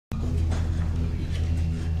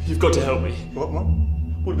You've got to help me. What?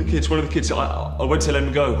 One of the kids, I went to let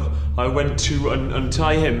him go. I went to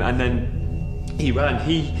untie him and then he ran.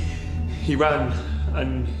 He ran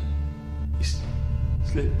and he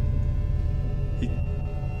slipped.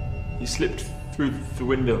 He slipped through the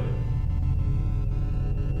window.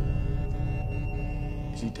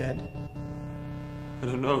 Is he dead? I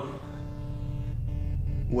don't know.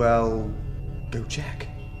 Well, go check.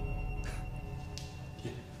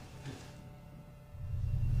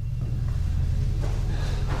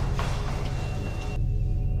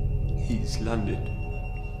 He's landed.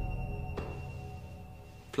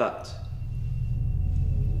 Flat.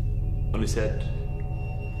 On his head.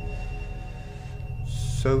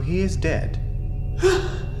 So he is dead?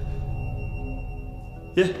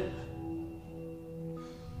 Yeah.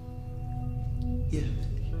 Yeah.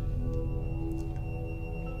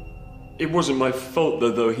 It wasn't my fault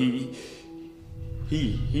though, he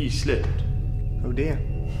slipped. Oh dear.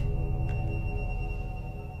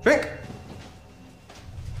 Drink!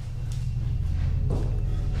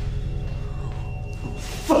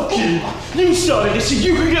 Fuck you! You started this,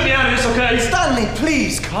 you can get me out of this, okay? Stanley,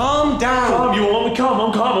 please, calm down! Calm, you want me calm?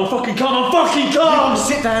 I'm calm, I'm fucking calm! Leon,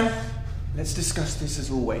 sit down! Let's discuss this as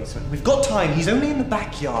always. We've got time, he's only in the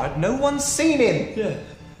backyard, no one's seen him!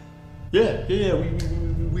 Yeah,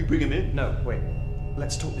 we bring him in. No, wait,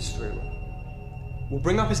 let's talk this through. We'll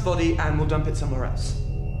bring up his body and we'll dump it somewhere else.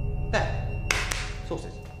 There,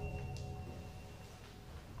 sorted.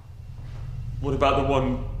 What about the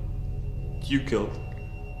one you killed?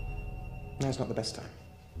 Now's not the best time.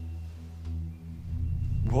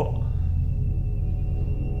 What?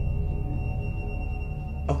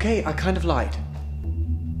 Okay, I kind of lied.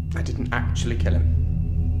 I didn't actually kill him.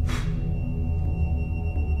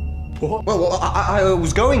 What? Well, I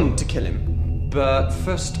was going to kill him, but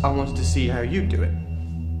first I wanted to see how you'd do it.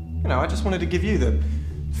 You know, I just wanted to give you the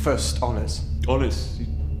first honours. Honours?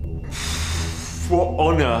 What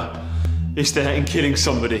honour is there in killing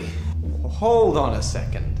somebody? Hold on a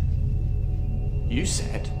second. You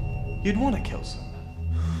said you'd want to kill someone.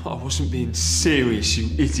 I wasn't being serious, you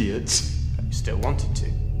idiot. But you still wanted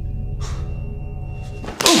to.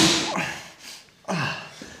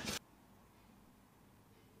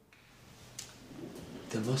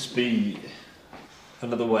 There must be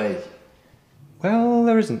another way. Well,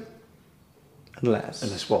 there isn't. Unless...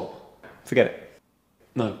 Unless what? Forget it.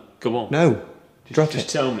 No, go on. No. Drop it. Just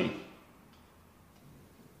tell me.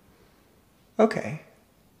 Okay.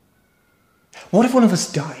 What if one of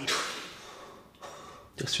us died?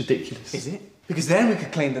 That's ridiculous. Is it? Because then we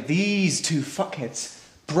could claim that these two fuckheads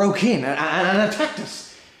broke in and attacked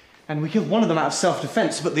us. And we killed one of them out of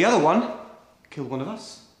self-defense, but the other one killed one of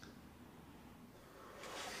us.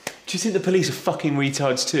 Do you think the police are fucking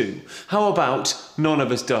retards too? How about none of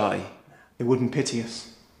us die? They wouldn't pity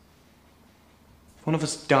us. If one of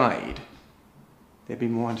us died, there'd be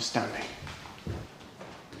more understanding.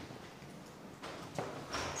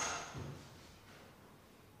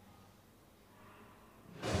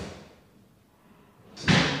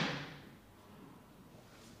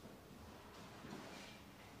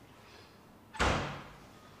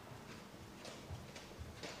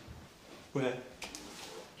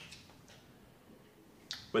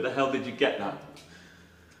 Where the hell did you get that?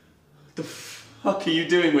 What the fuck are you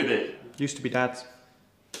doing with it? Used to be Dad's.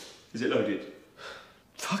 Is it loaded?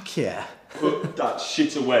 Fuck yeah. Put that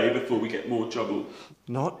shit away before we get more trouble.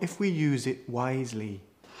 Not if we use it wisely.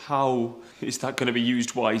 How is that going to be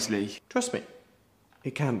used wisely? Trust me,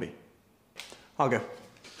 it can be. I'll go.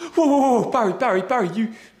 Whoa, Barry,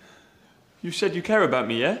 you said you care about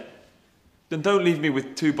me, yeah? Then don't leave me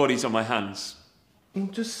with two bodies on my hands. Well,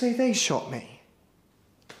 just say they shot me.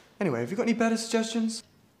 Anyway, have you got any better suggestions?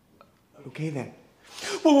 Okay then.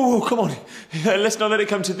 Whoa, come on. Let's not let it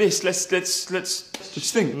come to this. Let's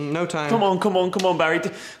just think. No time. Come on, Barry.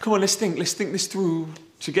 Come on, let's think this through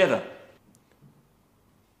together.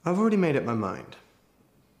 I've already made up my mind.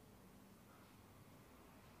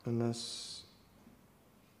 Unless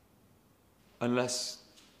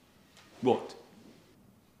what?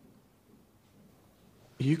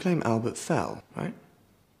 You claim Albert fell, right?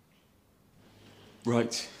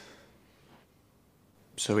 Right.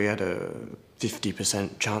 So he had a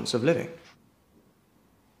 50% chance of living.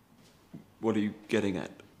 What are you getting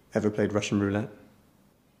at? Ever played Russian roulette?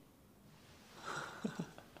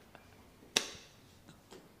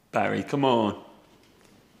 Barry, come on.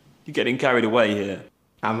 You're getting carried away here.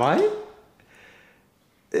 Am I?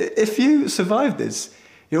 If you survive this,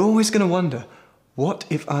 you're always going to wonder, what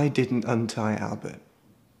if I didn't untie Albert?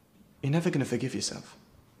 You're never going to forgive yourself.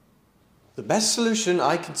 The best solution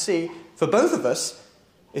I can see for both of us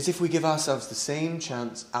is if we give ourselves the same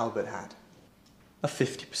chance Albert had. A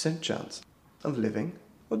 50% chance of living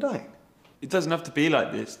or dying. It doesn't have to be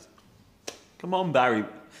like this. Come on, Barry.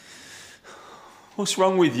 What's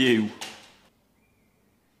wrong with you?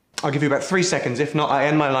 I'll give you about 3 seconds. If not, I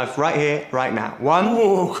end my life right here, right now. 1,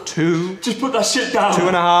 Whoa. 2... Just put that shit down.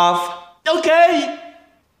 2.5... Okay!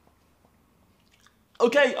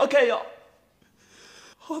 Okay.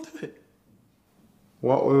 I'll do it.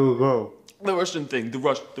 What will go? The Russian thing. The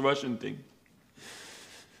Russian thing.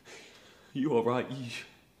 You are right.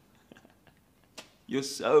 You're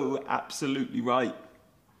so absolutely right.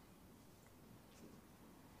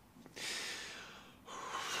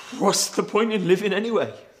 What's the point in living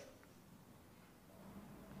anyway?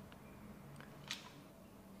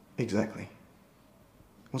 Exactly.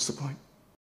 What's the point?